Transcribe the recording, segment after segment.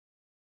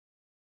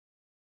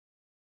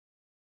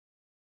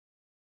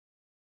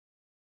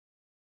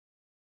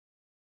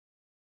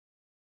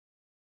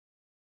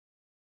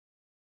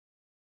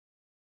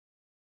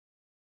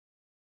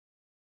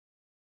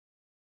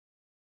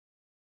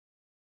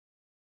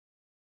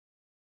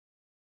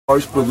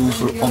largest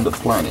producer on the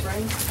planet.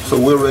 So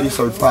we already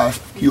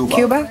surpassed Cuba.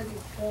 Cuba?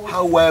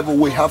 However,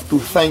 we have to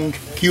thank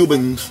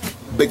Cubans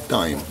big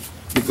time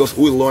because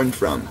we learned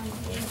from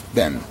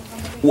them.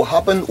 What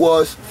happened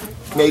was,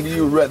 maybe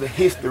you read the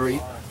history,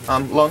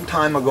 long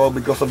time ago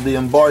because of the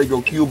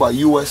embargo Cuba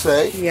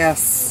USA.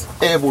 Yes.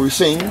 Ever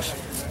since,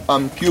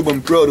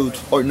 Cuban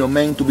products are not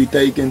meant to be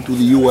taken to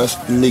the US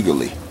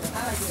legally.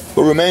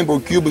 But remember,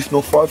 Cuba is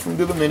not far from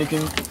the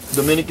Dominican.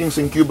 Dominicans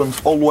and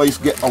Cubans always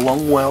get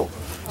along well.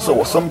 So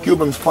what some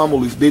Cuban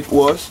families did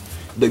was,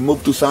 they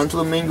moved to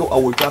Santo Domingo,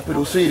 our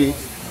capital city,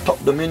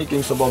 taught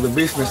Dominicans about the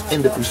business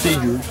and the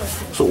procedures.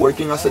 So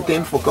working as a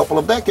team for a couple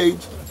of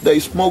decades, they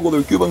smuggled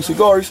their Cuban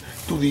cigars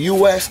to the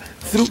US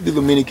through the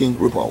Dominican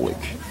Republic.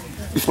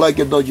 It's like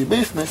a dodgy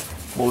business,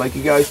 but like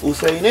you guys will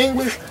say in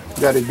English,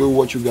 you gotta do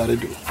what you gotta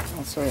do.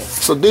 That's right.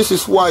 So this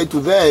is why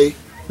today,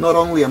 not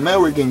only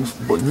Americans,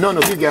 but neither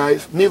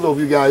of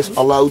you guys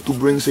allowed to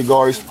bring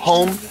cigars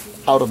home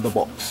out of the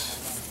box.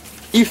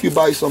 If you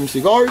buy some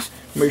cigars,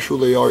 make sure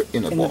they are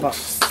in a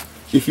box.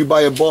 If you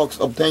buy a box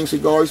of 10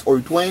 cigars or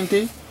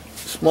 20,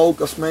 smoke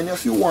as many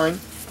as you want,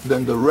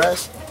 then the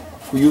rest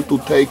for you to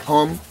take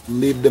home,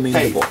 leave them in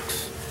the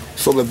box.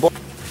 So the box,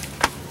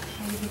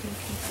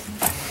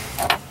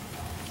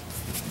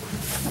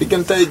 it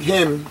can take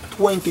him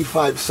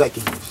 25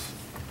 seconds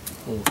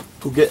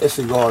to get a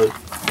cigar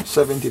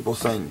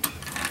 70%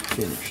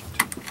 finished.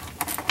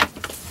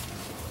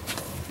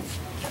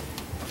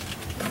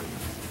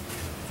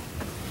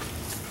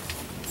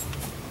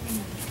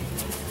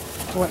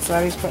 What's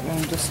that he's putting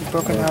in? Just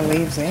broken down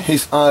leaves, eh?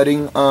 He's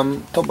adding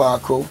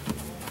tobacco.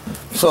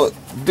 So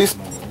this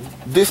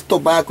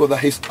tobacco that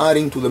he's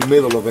adding to the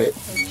middle of it,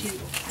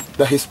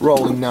 that he's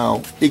rolling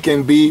now, it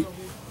can be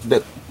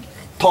the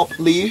top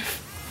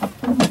leaf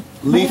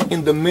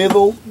in the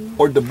middle,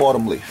 or the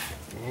bottom leaf.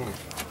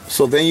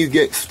 So then you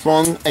get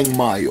strong and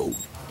mild.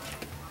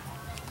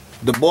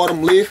 The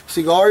bottom leaf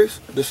cigars,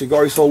 the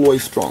cigar is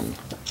always strong.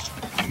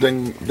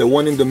 Then the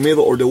one in the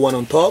middle or the one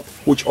on top,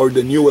 which are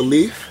the newer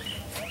leaf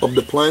of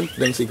the plant,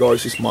 then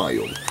cigars is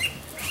mild.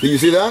 Did you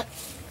see that?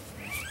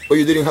 Or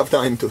you didn't have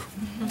time to?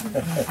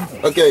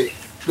 Okay,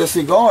 the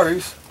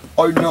cigars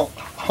are not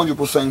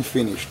 100%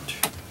 finished.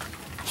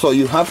 So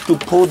you have to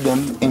put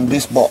them in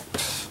this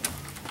box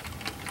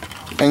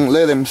and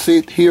let them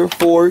sit here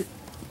for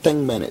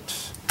 10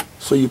 minutes.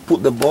 So you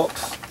put the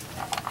box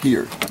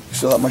here. You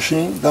see that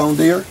machine down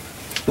there?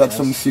 That's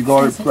some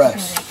cigar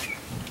press.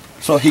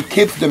 So he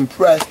keeps them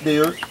pressed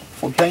there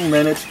for 10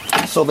 minutes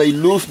so they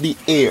lose the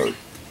air.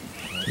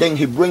 Then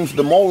he brings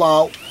them all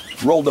out,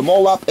 roll them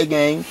all up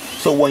again,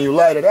 so when you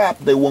light it up,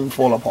 they won't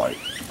fall apart.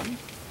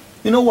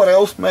 You know what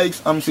else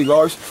makes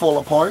cigars fall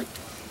apart?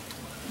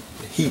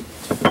 The heat,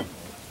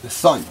 the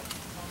sun.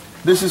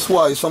 This is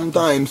why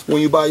sometimes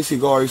when you buy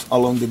cigars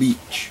along the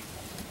beach,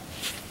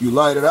 you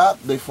light it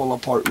up, they fall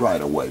apart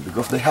right away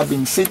because they have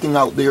been sitting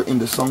out there in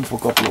the sun for a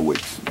couple of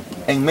weeks.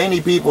 And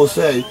many people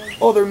say,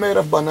 oh, they're made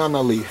of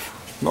banana leaf.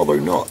 No,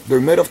 they're not. They're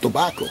made of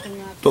tobacco.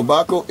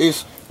 Tobacco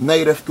is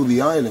native to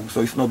the island,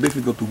 so it's not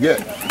difficult to get.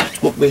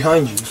 Look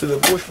behind you. See the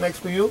bush next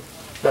to you?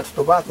 That's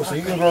tobacco. So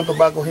you can grow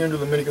tobacco here in the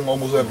Dominican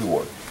almost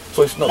everywhere.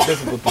 So it's not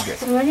difficult to get.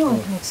 So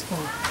anyone can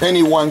export.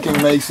 Anyone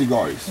can make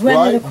cigars,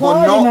 right?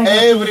 But not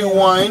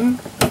everyone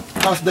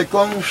has the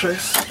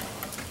conscience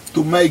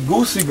to make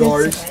good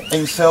cigars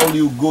and sell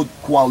you good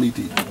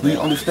quality. Do you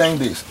understand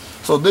this?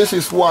 So this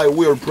is why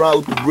we are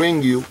proud to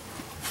bring you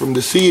from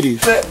the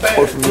cities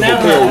or from the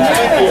hotels.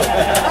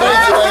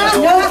 Thank you,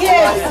 Angel. No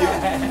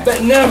kids.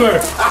 But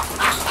never.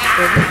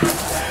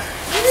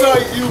 So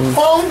you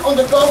pound on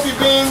the coffee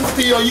beans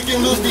till you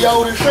can lose the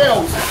outer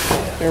shells.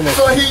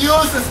 So he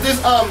uses this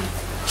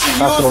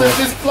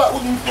this flat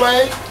wooden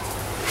plate,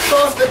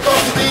 toss the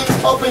coffee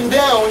beans up and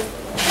down.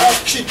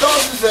 As she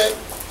tosses it,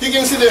 you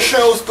can see the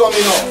shells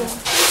coming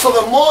off. So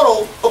the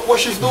model of what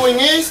she's doing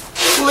is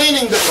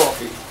cleaning the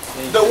coffee.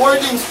 The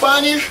word in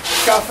Spanish,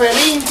 café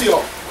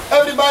limpio.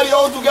 Everybody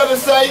all together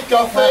say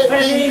café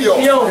limpio.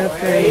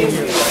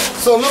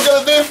 So look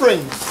at the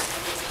difference.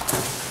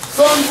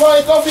 Sun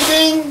dry coffee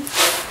bean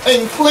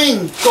and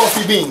clean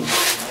coffee bean.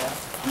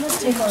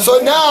 So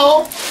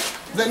now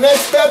the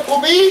next step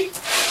will be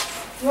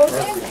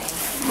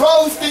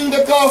roasting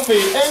the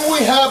coffee, and we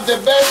have the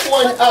best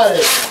one at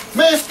it,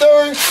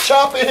 Mr.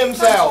 Chappy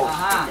himself.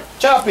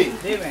 Chappy,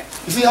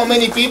 you see how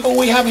many people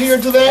we have here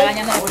today?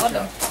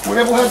 We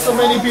never had so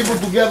many people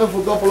together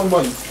for a couple of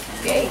months.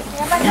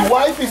 Your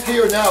wife is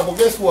here now, but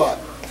guess what?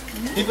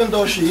 Even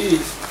though she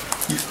is,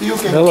 you still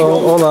can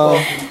control the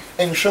coffee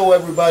and show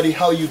everybody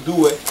how you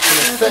do it in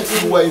a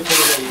sexy way for the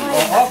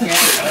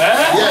ladies.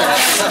 Yeah.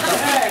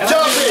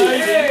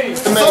 Chappy,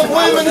 some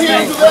women here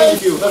today.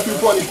 Thank you. That's your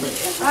punishment.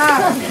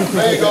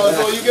 There you go.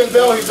 So you can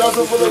tell he does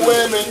it for the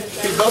women,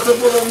 he does it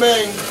for the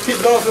men, he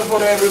does it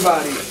for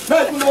everybody.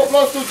 Let's put a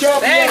applause to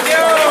Chappy. Thank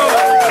you.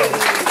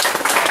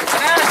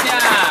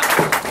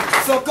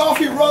 Gracias. So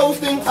coffee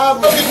roasting,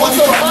 looking for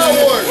some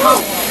power.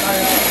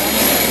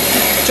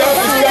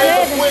 Chappy's got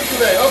it quick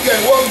today. Okay,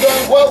 well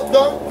done, well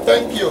done.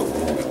 Thank you.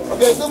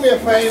 Okay, do me a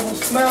favor,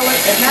 smell it.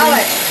 And Smell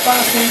it.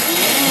 Pass it.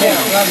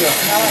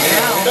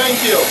 Thank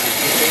you.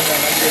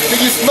 Did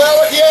you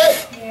smell it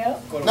yet?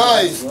 Yeah.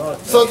 Nice.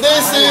 So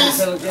this is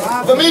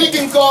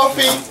Dominican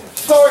coffee,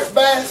 third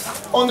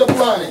best on the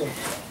planet.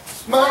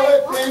 Smell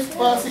it, please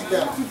pass it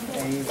down.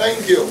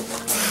 Thank you.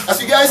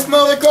 As you guys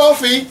smell the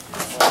coffee,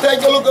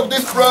 take a look at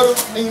this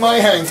product in my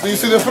hands. Do you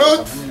see the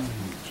fruit?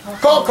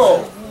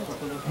 Cocoa.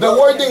 The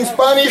word in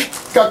Spanish,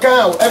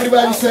 cacao.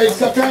 Everybody says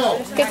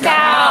cacao.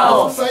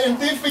 Cacao.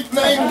 Scientific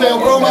name, the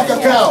aroma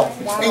cacao.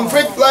 In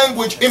Greek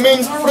language, it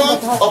means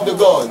fruit of the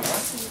gods.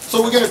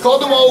 So we're going to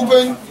cut them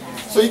open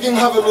so you can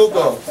have a look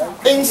of.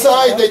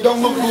 Inside, they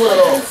don't look good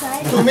at all.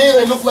 To me,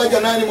 they look like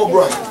an animal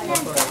brain.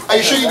 Are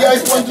you sure you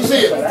guys want to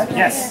see it?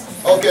 Yes.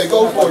 Okay,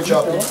 go for it,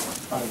 Chapo.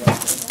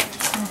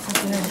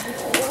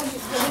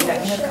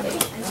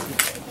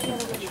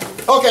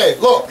 Okay,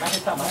 look.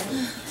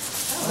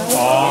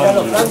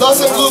 It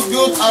doesn't look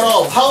good at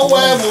all.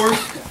 However,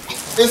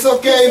 it's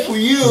okay for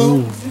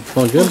you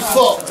to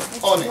suck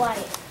on it.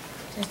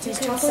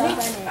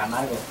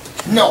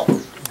 No.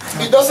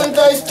 It doesn't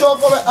taste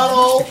chocolate at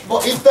all,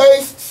 but it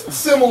tastes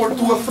similar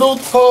to a fruit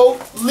called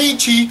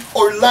lychee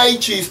or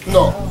lychees.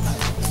 No.